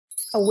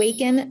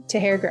Awaken to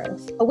hair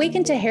growth.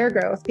 Awaken to hair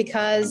growth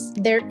because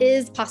there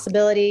is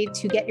possibility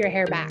to get your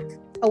hair back.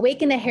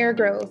 Awaken to hair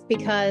growth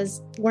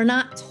because we're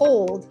not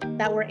told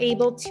that we're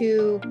able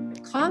to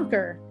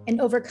conquer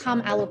and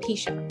overcome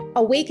alopecia.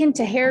 Awaken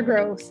to hair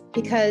growth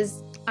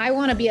because I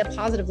want to be a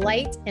positive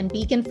light and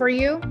beacon for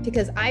you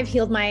because I've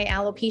healed my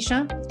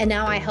alopecia and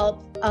now I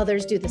help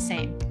others do the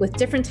same with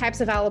different types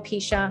of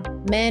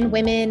alopecia, men,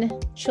 women,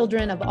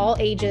 children of all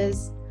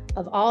ages,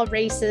 of all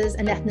races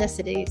and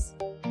ethnicities.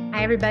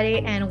 Hi, everybody,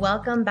 and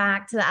welcome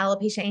back to the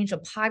Alopecia Angel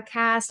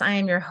podcast. I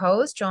am your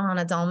host,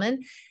 Johanna Dahlman,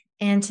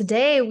 and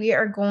today we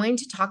are going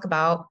to talk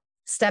about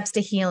steps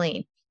to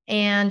healing.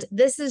 And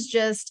this is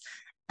just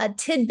a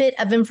tidbit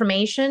of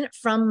information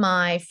from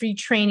my free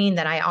training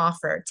that I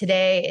offer.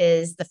 Today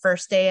is the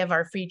first day of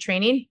our free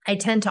training. I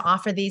tend to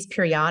offer these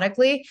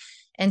periodically,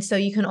 and so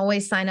you can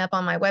always sign up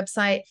on my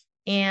website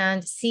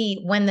and see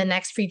when the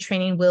next free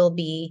training will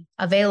be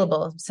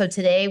available. So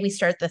today we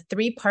start the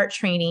 3-part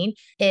training.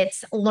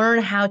 It's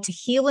learn how to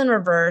heal and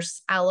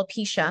reverse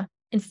alopecia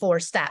in 4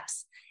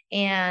 steps.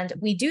 And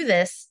we do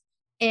this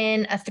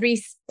in a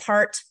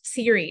 3-part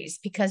series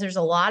because there's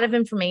a lot of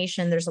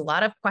information. There's a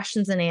lot of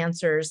questions and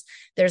answers.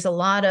 There's a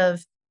lot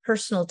of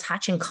personal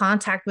touch and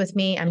contact with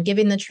me. I'm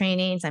giving the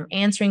trainings. I'm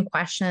answering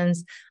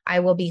questions. I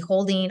will be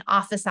holding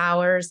office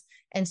hours.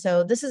 And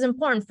so this is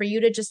important for you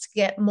to just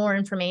get more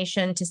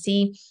information to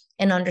see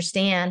and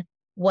understand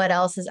what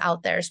else is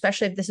out there,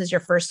 especially if this is your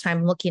first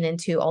time looking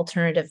into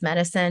alternative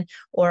medicine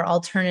or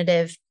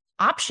alternative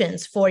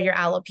options for your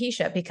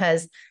alopecia,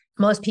 because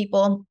most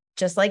people,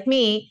 just like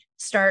me,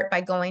 start by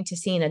going to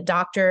seeing a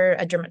doctor,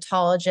 a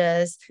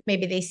dermatologist.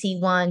 Maybe they see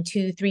 1,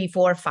 2, 3,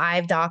 4,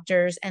 5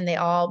 doctors, and they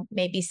all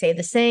maybe say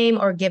the same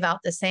or give out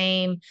the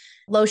same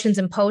lotions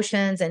and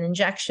potions and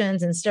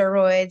injections and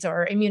steroids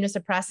or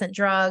immunosuppressant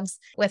drugs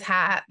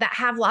that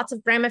have lots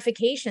of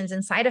ramifications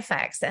and side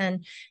effects.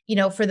 And, you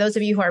know, for those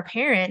of you who are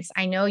parents,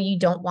 I know you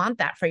don't want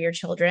that for your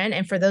children.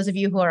 And for those of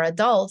you who are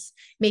adults,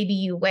 maybe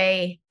you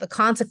weigh the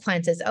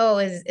consequences. Oh,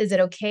 is it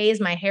okay? Is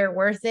my hair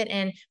worth it?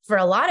 And for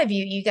a lot of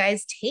you, you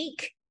guys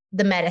take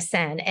the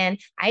medicine. And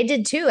I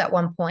did too at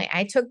one point.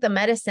 I took the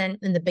medicine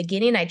in the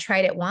beginning. I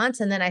tried it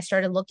once, and then I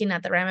started looking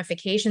at the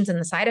ramifications and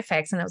the side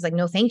effects. And I was like,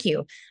 no, thank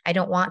you. I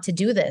don't want to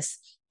do this,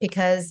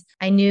 because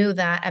I knew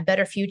that a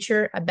better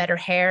future, a better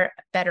hair,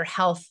 better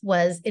health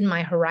was in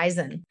my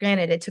horizon.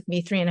 Granted, it took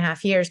me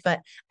 3.5 years, but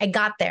I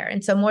got there.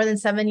 And so more than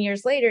 7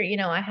 years later, you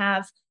know, I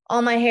have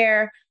all my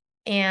hair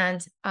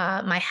and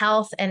my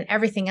health and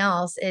everything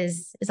else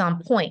is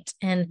on point.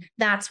 And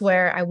that's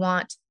where I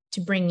want to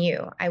bring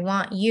you. I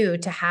want you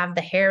to have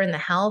the hair and the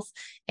health,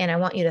 and I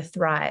want you to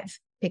thrive,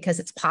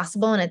 because it's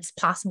possible, and it's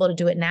possible to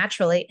do it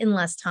naturally in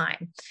less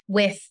time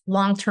with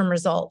long-term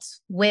results,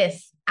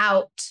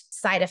 without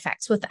side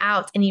effects,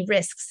 without any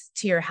risks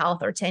to your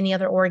health or to any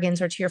other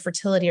organs or to your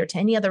fertility or to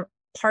any other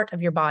part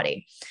of your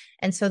body.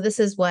 And so this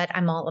is what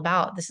I'm all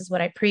about. This is what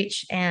I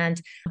preach,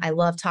 and I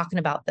love talking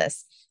about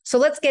this. So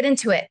let's get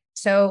into it.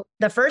 So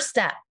the first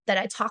step that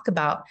I talk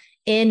about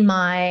in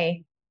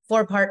my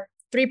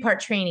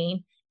 3-part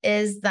training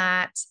is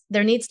that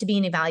there needs to be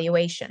an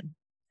evaluation.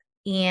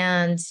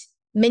 And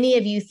many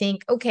of you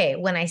think, okay,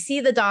 when I see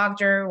the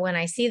doctor, when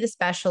I see the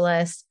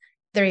specialist,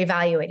 they're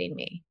evaluating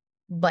me.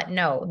 But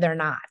no, they're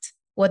not.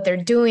 What they're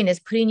doing is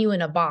putting you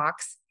in a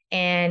box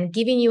and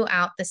giving you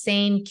out the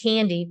same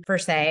candy, per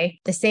se,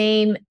 the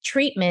same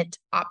treatment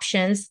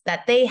options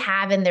that they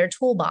have in their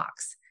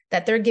toolbox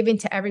that they're giving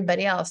to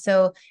everybody else.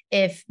 So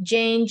if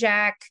Jane,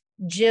 Jack,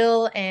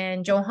 Jill,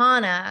 and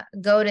Johanna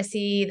go to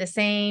see the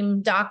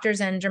same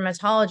doctors and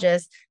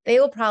dermatologists, they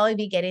will probably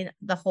be getting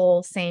the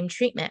whole same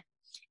treatment.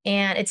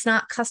 And it's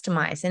not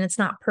customized and it's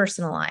not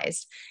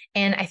personalized.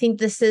 And I think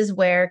this is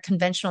where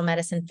conventional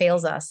medicine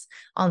fails us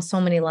on so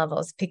many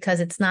levels, because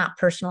it's not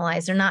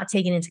personalized. They're not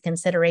taking into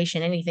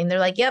consideration anything. They're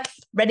like, yep,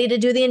 ready to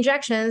do the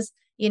injections,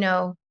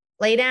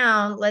 lay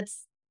down,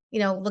 let's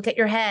look at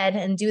your head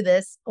and do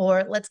this,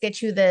 or let's get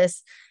you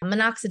this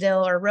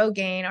minoxidil or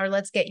Rogaine, or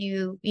let's get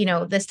you,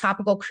 this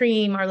topical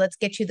cream, or let's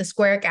get you the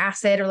squaric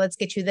acid, or let's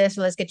get you this,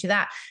 or let's get you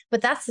that.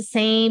 But that's the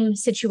same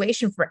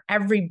situation for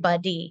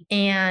everybody.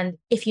 And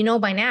if you know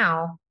by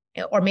now,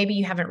 or maybe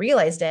you haven't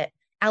realized it,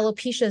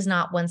 alopecia is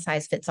not one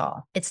size fits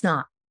all. It's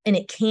not, and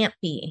it can't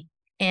be.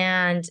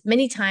 And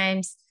many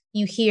times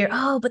you hear,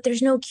 oh, but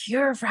there's no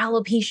cure for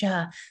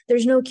alopecia.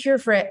 There's no cure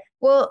for it.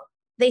 Well,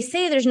 they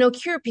say there's no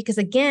cure because,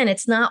 again,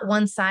 it's not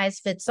one size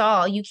fits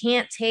all. You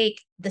can't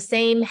take the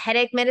same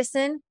headache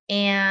medicine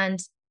and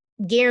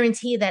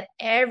guarantee that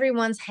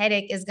everyone's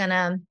headache is going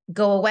to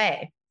go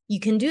away. You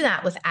can do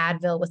that with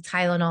Advil, with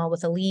Tylenol,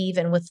 with Aleve,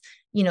 and with,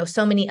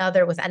 so many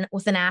other, with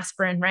an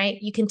aspirin, right?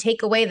 You can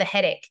take away the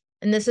headache.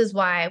 And this is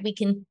why we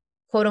can,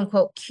 quote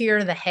unquote,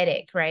 cure the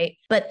headache, right?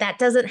 But that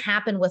doesn't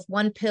happen with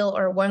one pill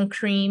or one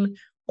cream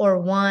or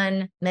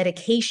one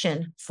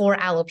medication for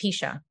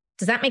alopecia.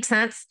 Does that make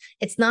sense?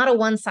 It's not a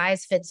one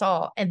size fits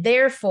all. And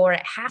therefore,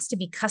 it has to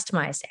be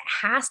customized. It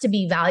has to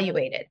be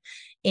evaluated.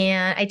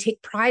 And I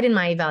take pride in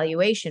my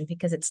evaluation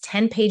because it's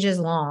 10 pages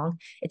long.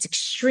 It's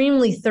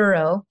extremely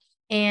thorough.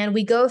 And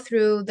we go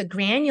through the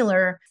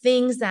granular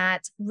things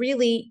that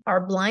really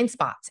are blind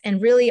spots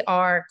and really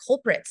are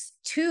culprits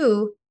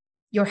to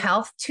your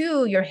health,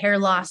 to your hair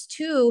loss,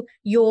 to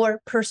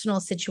your personal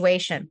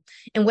situation.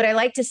 And what I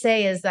like to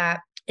say is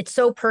that it's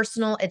so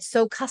personal, it's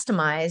so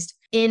customized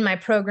in my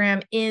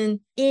program, in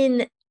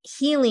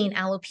healing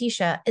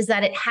alopecia, is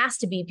that it has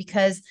to be,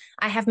 because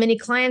I have many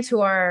clients who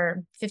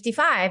are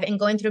 55 and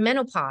going through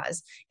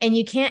menopause, and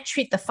you can't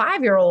treat the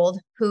 5-year-old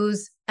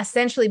who's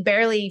essentially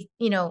barely,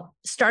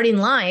 starting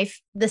life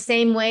the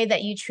same way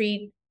that you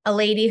treat a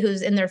lady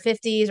who's in their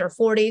 50s or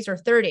 40s or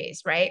 30s,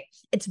 right?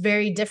 It's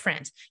very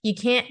different. You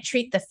can't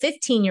treat the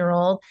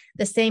 15-year-old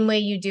the same way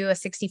you do a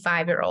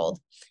 65-year-old.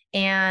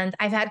 And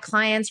I've had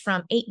clients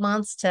from 8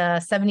 months to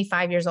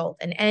 75 years old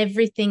and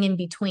everything in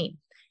between.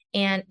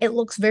 And it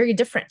looks very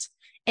different.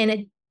 And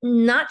it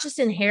not just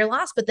in hair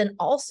loss, but then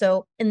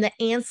also in the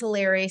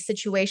ancillary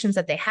situations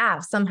that they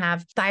have. Some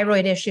have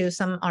thyroid issues,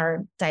 some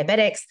are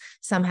diabetics,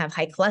 some have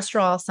high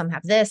cholesterol, some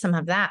have this, some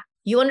have that.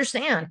 You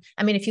understand.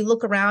 I mean, if you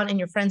look around in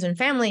your friends and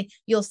family,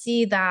 you'll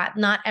see that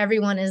not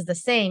everyone is the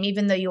same,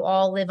 even though you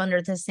all live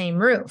under the same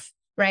roof,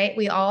 right?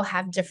 We all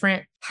have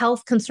different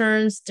health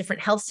concerns,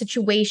 different health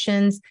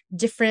situations,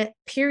 different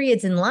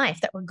periods in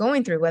life that we're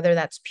going through, whether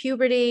that's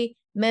puberty,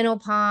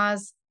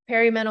 menopause,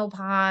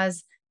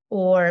 perimenopause,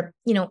 or,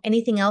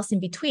 anything else in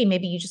between.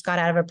 Maybe you just got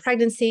out of a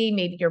pregnancy,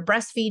 maybe you're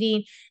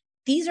breastfeeding.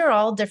 These are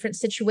all different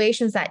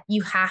situations that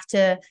you have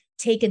to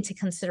take into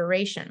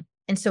consideration.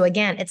 And so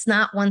again, it's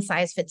not one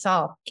size fits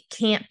all. It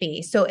can't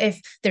be. So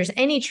if there's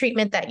any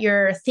treatment that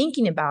you're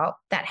thinking about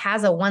that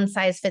has a one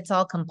size fits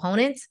all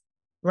component,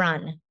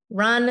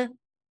 run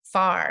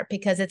far,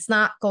 because it's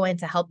not going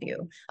to help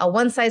you. A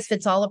one size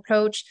fits all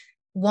approach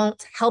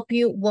won't help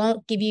you,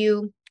 won't give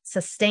you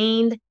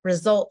sustained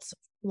results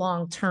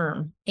long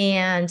term.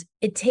 And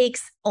it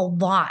takes a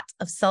lot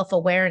of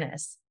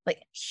self-awareness,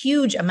 like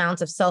huge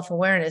amounts of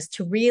self-awareness,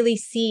 to really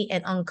see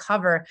and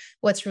uncover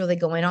what's really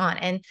going on.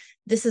 And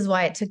this is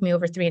why it took me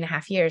over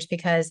 3.5 years,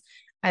 because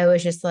I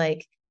was just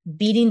like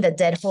beating the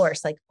dead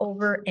horse, like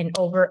over and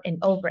over and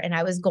over. And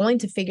I was going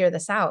to figure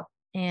this out.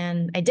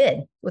 And I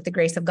did, with the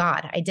grace of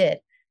God. I did.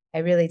 I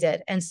really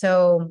did. And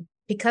so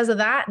because of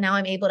that, now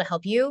I'm able to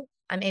help you.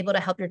 I'm able to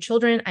help your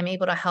children. I'm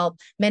able to help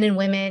men and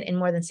women in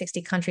more than 60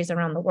 countries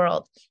around the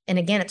world. And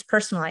again, it's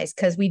personalized,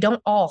 because we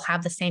don't all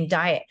have the same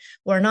diet.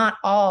 We're not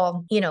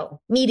all,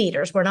 meat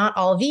eaters. We're not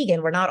all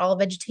vegan. We're not all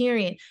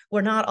vegetarian.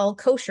 We're not all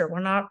kosher.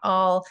 We're not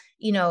all,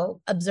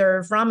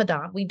 observe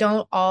Ramadan. We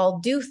don't all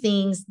do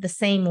things the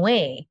same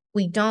way.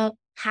 We don't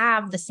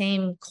have the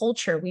same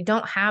culture. We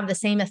don't have the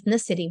same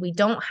ethnicity. We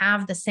don't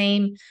have the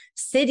same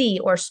city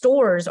or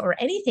stores or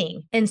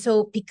anything. And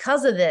so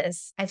because of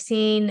this, I've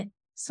seen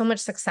so much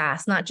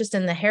success, not just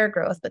in the hair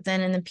growth, but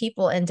then in the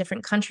people in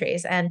different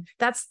countries. And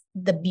that's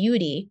the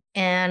beauty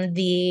and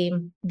the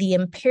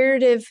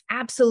imperative,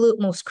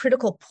 absolute most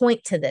critical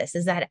point to this,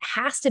 is that it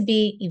has to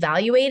be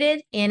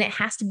evaluated and it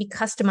has to be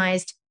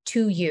customized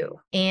to you.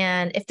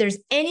 And if there's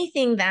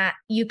anything that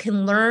you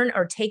can learn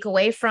or take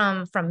away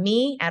from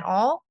me at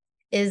all,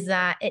 is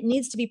that it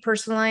needs to be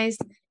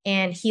personalized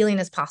and healing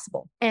is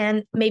possible.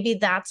 And maybe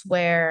that's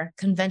where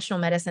conventional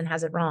medicine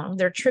has it wrong.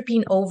 They're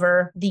tripping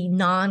over the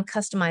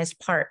non-customized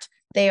part.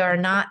 They are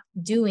not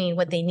doing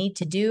what they need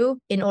to do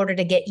in order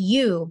to get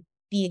you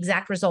the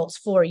exact results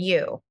for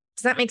you.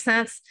 Does that make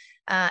sense?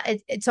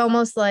 It's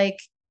almost like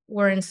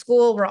we're in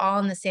school, we're all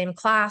in the same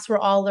class, we're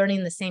all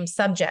learning the same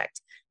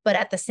subject. But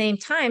at the same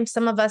time,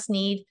 some of us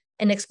need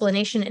an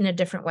explanation in a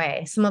different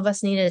way. Some of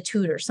us need a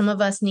tutor. Some of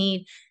us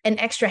need an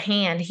extra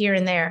hand here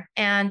and there.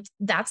 And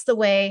that's the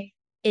way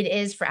it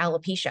is for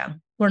alopecia.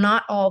 We're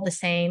not all the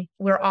same.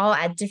 We're all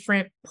at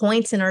different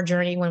points in our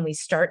journey when we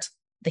start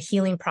the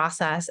healing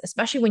process,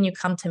 especially when you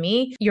come to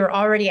me, you're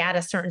already at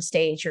a certain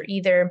stage. You're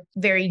either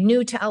very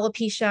new to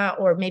alopecia,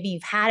 or maybe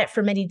you've had it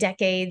for many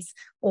decades,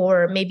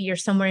 or maybe you're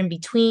somewhere in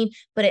between,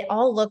 but it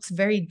all looks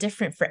very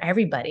different for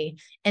everybody.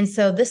 And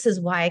so this is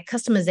why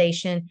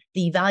customization,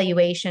 the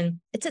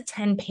evaluation, it's a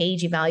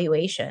 10-page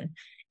evaluation.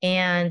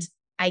 And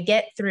I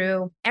get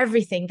through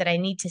everything that I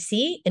need to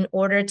see in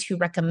order to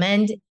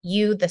recommend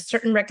you the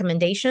certain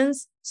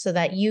recommendations so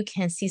that you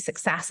can see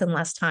success in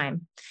less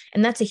time.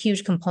 And that's a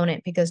huge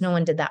component, because no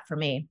one did that for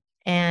me.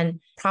 And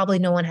probably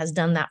no one has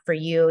done that for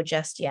you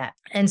just yet.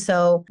 And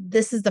so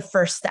this is the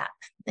first step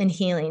in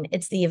healing.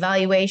 It's the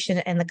evaluation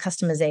and the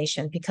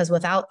customization, because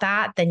without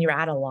that, then you're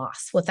at a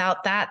loss.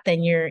 Without that,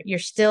 then you're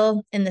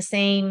still in the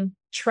same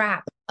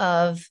trap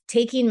of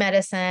taking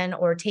medicine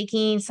or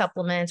taking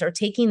supplements or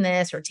taking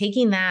this or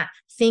taking that,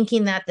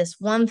 thinking that this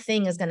one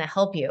thing is going to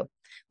help you,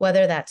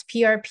 whether that's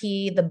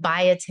PRP, the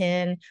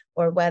biotin,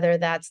 or whether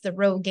that's the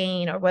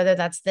Rogaine, or whether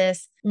that's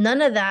this.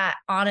 None of that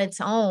on its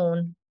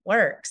own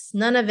works.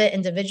 None of it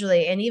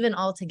individually, and even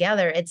all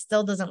together, it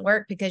still doesn't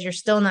work, because you're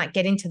still not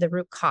getting to the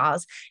root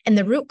cause. And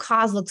the root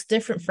cause looks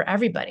different for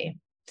everybody.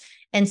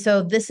 And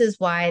so this is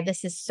why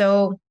this is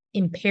so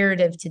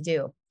imperative to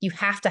do. You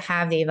have to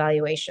have the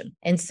evaluation.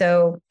 And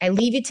so I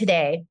leave you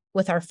today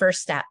with our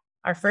first step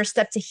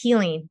to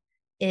healing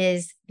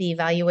is the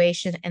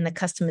evaluation and the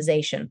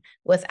customization.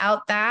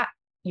 Without that,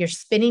 you're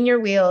spinning your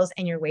wheels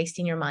and you're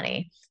wasting your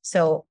money.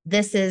 So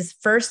this is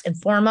first and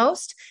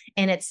foremost,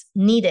 and it's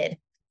needed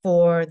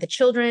for the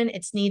children.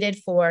 It's needed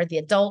for the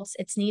adults.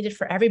 It's needed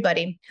for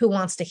everybody who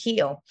wants to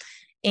heal.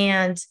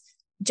 And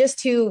just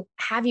to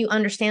have you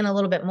understand a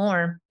little bit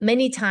more,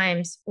 many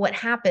times what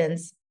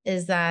happens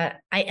is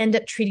that I end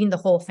up treating the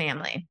whole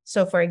family.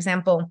 So for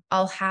example,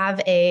 I'll have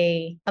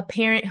a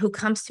parent who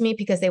comes to me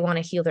because they want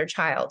to heal their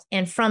child.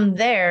 And from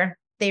there,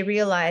 they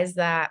realize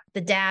that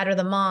the dad or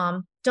the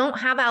mom don't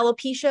have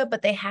alopecia,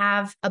 but they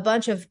have a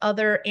bunch of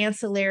other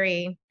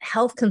ancillary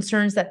health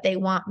concerns that they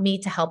want me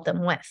to help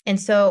them with. And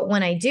so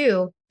when I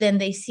do, then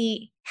they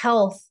see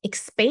health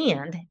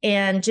expand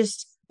and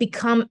just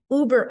become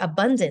uber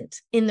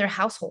abundant in their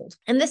household.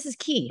 And this is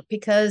key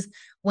because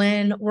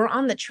when we're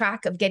on the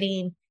track of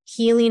getting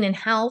healing and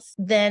health,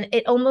 then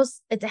it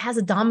has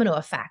a domino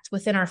effect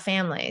within our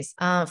families.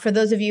 For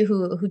those of you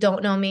who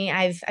don't know me,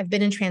 I've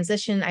been in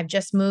transition. I've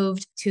just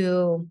moved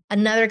to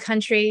another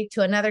country,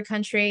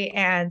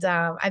 and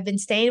I've been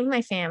staying with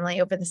my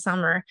family over the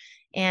summer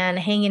and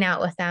hanging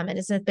out with them. It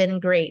has been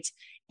great.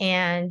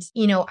 And,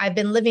 I've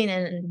been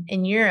living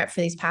in Europe for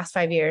these past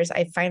 5 years.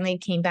 I finally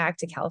came back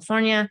to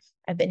California.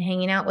 I've been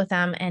hanging out with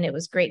them, and it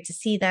was great to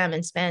see them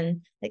and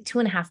spend like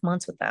 2.5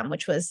 months with them,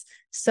 which was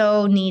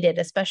so needed,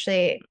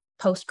 especially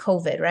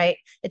post-COVID, right?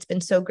 It's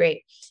been so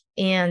great.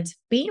 And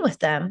being with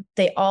them,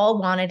 they all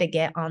wanted to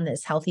get on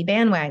this healthy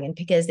bandwagon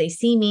because they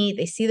see me,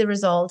 they see the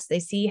results, they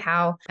see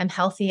how I'm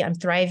healthy, I'm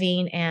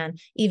thriving. And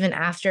even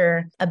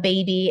after a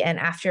baby and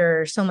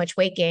after so much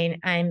weight gain,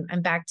 I'm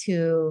back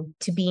to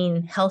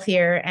being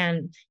healthier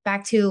and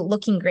back to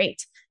looking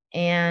great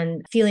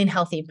and feeling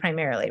healthy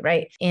primarily,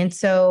 right? And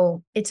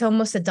so it's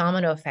almost a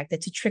domino effect.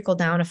 It's a trickle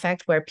down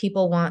effect where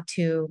people want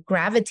to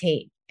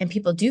gravitate, and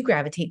people do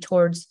gravitate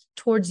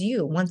towards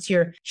you once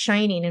you're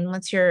shining and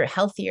once you're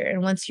healthier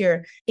and once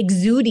you're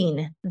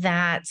exuding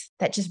that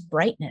just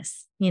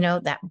brightness,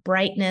 that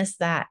brightness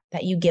that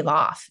you give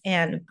off.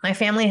 And my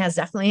family has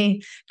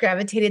definitely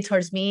gravitated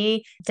towards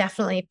me,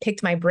 definitely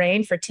picked my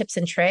brain for tips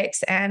and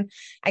tricks. And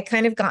I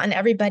kind of gotten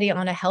everybody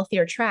on a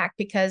healthier track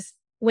because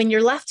when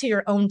you're left to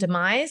your own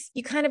demise,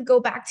 you kind of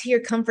go back to your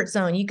comfort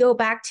zone. You go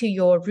back to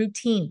your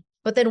routine.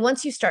 But then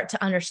once you start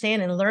to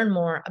understand and learn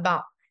more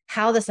about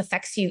how this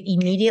affects you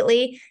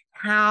immediately,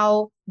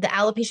 how the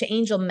Alopecia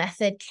Angel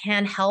method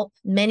can help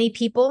many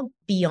people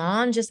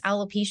beyond just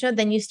alopecia,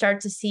 then you start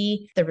to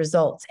see the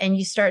results and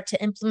you start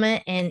to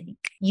implement, and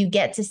you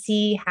get to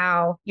see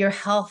how your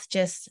health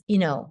just,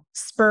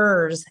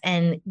 spurs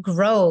and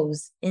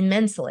grows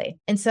immensely.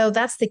 And so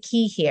that's the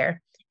key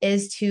here,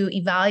 is to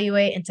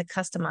evaluate and to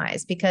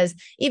customize. Because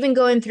even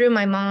going through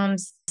my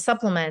mom's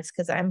supplements,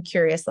 because I'm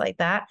curious like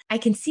that, I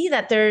can see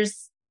that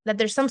there's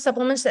some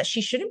supplements that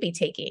she shouldn't be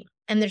taking.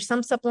 And there's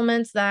some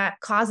supplements that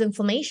cause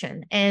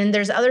inflammation. And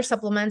there's other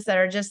supplements that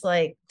are just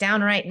like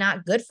downright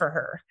not good for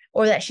her,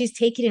 or that she's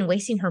taking and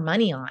wasting her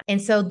money on.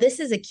 And so this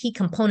is a key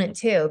component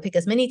too,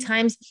 because many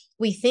times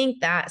we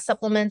think that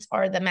supplements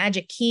are the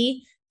magic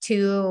key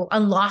to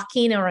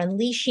unlocking or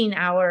unleashing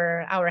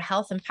our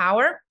health and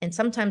power. And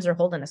sometimes they're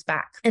holding us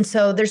back. And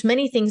so there's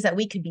many things that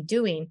we could be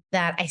doing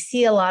that I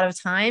see a lot of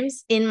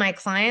times in my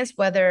clients,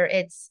 whether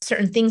it's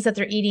certain things that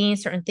they're eating,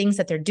 certain things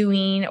that they're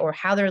doing, or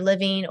how they're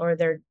living, or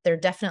their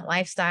definite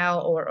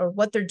lifestyle, or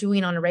what they're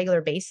doing on a regular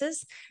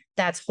basis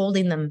that's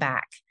holding them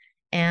back.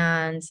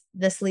 And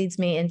this leads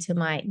me into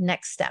my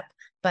next step,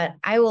 but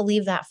I will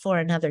leave that for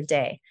another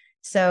day.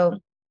 So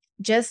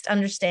just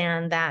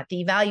understand that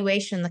the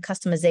evaluation, the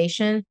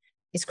customization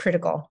is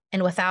critical.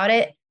 And without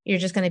it, you're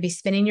just going to be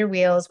spinning your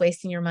wheels,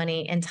 wasting your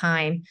money and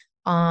time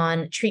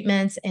on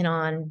treatments and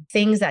on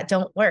things that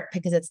don't work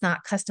because it's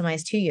not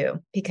customized to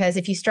you. Because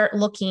if you start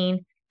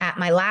looking at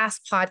my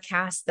last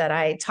podcast that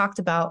I talked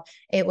about,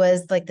 it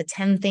was like the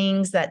 10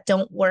 things that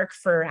don't work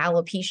for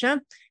alopecia.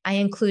 I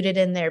included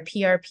in there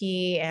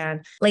PRP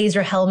and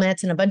laser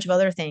helmets and a bunch of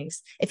other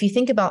things. If you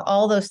think about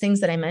all those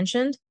things that I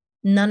mentioned,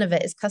 none of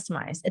it is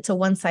customized. It's a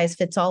one size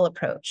fits all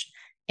approach.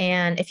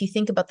 And if you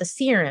think about the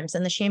serums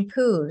and the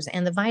shampoos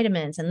and the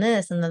vitamins and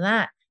this and the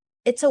that,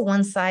 it's a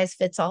one size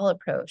fits all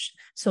approach.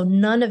 So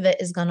none of it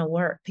is going to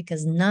work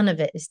because none of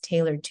it is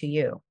tailored to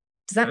you.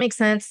 Does that make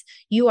sense?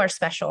 You are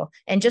special.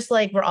 And just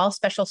like we're all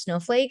special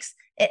snowflakes,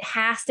 it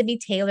has to be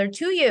tailored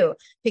to you,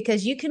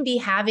 because you can be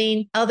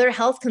having other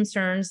health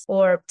concerns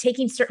or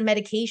taking certain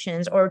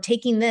medications or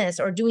taking this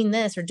or doing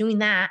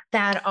that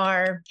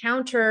are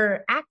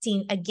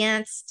counteracting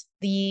against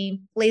the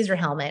laser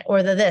helmet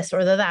or the this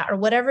or the that or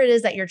whatever it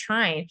is that you're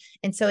trying.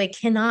 And so it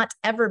cannot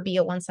ever be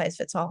a one size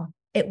fits all.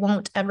 It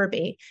won't ever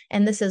be.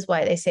 And this is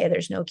why they say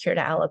there's no cure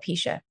to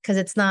alopecia, because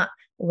it's not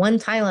one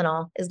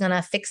Tylenol is going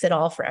to fix it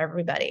all for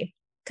everybody,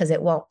 because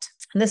it won't.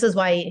 And this is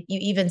why you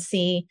even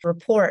see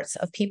reports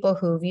of people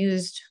who've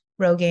used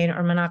Rogaine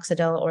or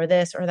minoxidil or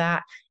this or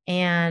that,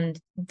 and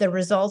the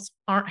results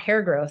aren't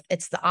hair growth.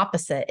 It's the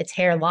opposite. It's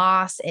hair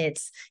loss.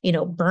 It's,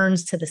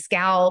 burns to the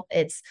scalp.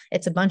 It's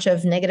a bunch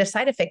of negative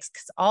side effects,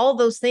 because all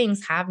those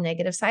things have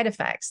negative side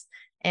effects.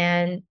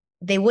 And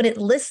they wouldn't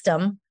list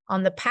them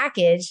on the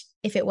package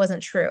if it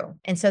wasn't true.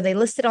 And so they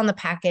list it on the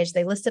package,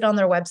 they list it on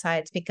their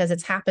websites because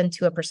it's happened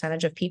to a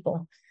percentage of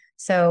people.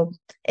 So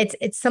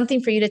it's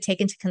something for you to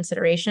take into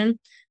consideration,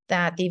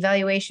 that the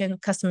evaluation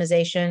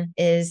customization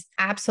is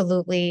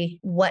absolutely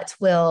what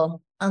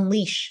will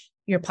unleash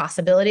your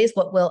possibilities,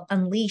 what will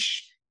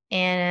unleash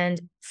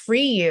and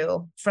free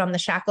you from the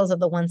shackles of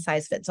the one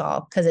size fits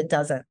all, because it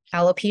doesn't.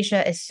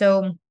 Alopecia is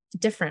so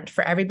different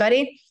for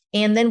everybody.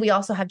 And then we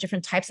also have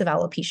different types of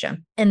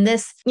alopecia. And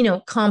this,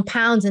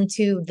 compounds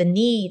into the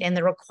need and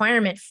the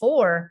requirement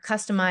for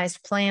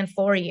customized plan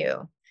for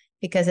you,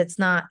 because it's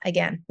not,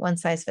 again, one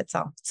size fits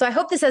all. So I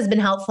hope this has been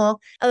helpful.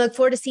 I look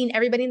forward to seeing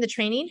everybody in the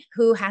training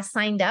who has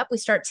signed up. We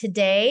start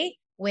today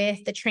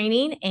with the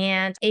training.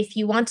 And if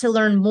you want to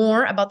learn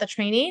more about the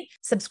training,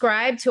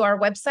 subscribe to our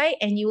website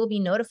and you will be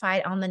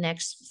notified on the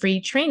next free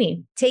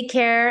training. Take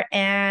care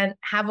and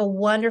have a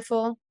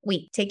wonderful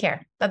week. Take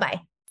care.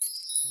 Bye-bye.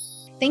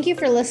 Thank you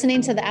for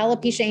listening to the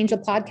Alopecia Angel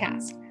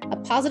podcast, a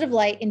positive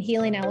light in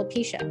healing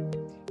alopecia.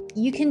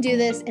 You can do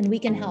this and we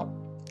can help.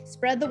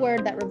 Spread the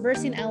word that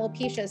reversing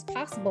alopecia is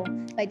possible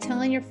by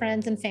telling your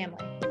friends and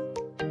family.